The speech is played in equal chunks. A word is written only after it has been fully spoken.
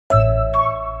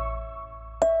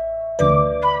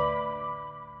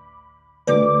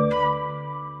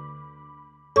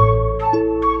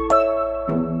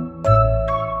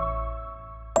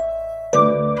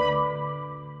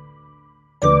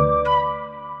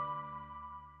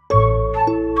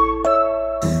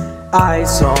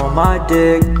Ice on my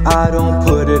dick, I don't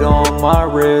put it on my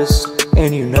wrist.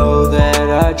 And you know that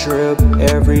I drip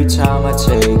every time I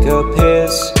take a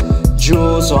piss.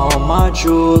 Jewels on my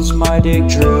jewels, my dick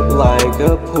drip like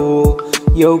a pool.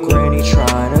 Yo granny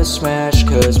tryna smash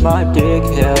cause my dick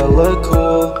hella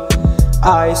cool.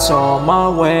 Ice on my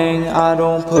wang, I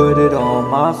don't put it on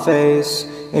my face.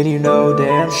 And you know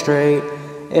damn straight,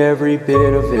 every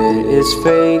bit of it is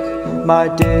fake. My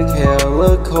dick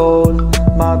hella cold,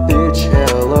 my bitch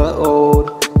hella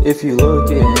old. If you look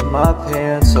in my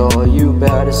pants, all you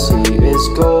better see is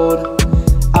gold.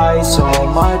 Ice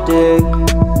on my dick,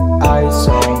 ice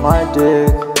on my dick.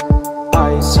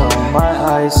 Ice on my,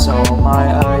 ice on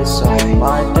my, ice on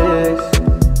my dick.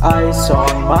 Ice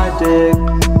on my dick,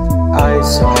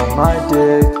 ice on my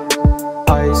dick.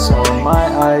 Ice on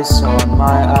my, ice on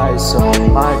my, ice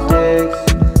on my dick.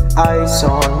 Ice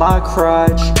on my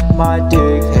crotch, my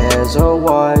dick has a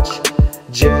watch.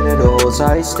 Genitals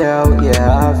iced out,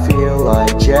 yeah, I feel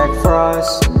like Jack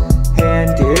Frost.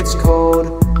 Hand gets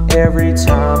cold every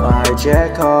time I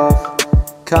jack off.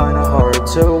 Kinda hard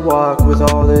to walk with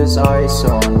all this ice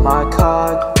on my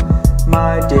cock.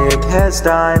 My dick has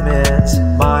diamonds,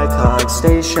 my cock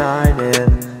stays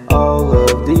shining. All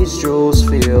of these jewels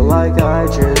feel like I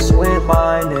just went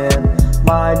mining.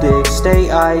 My dick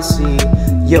stay icy,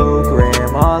 yo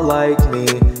grandma like me.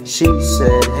 She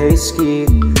said, hey Skeet,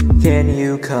 can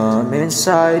you come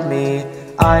inside me?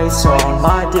 Ice on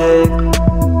my dick,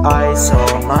 ice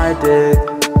on my dick.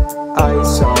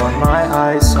 Ice on my,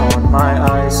 ice on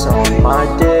my, ice on my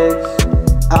dick.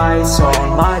 Ice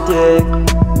on my dick,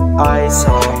 ice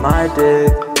on my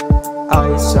dick.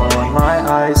 Ice on my,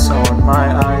 ice on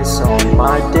my, ice on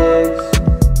my dick.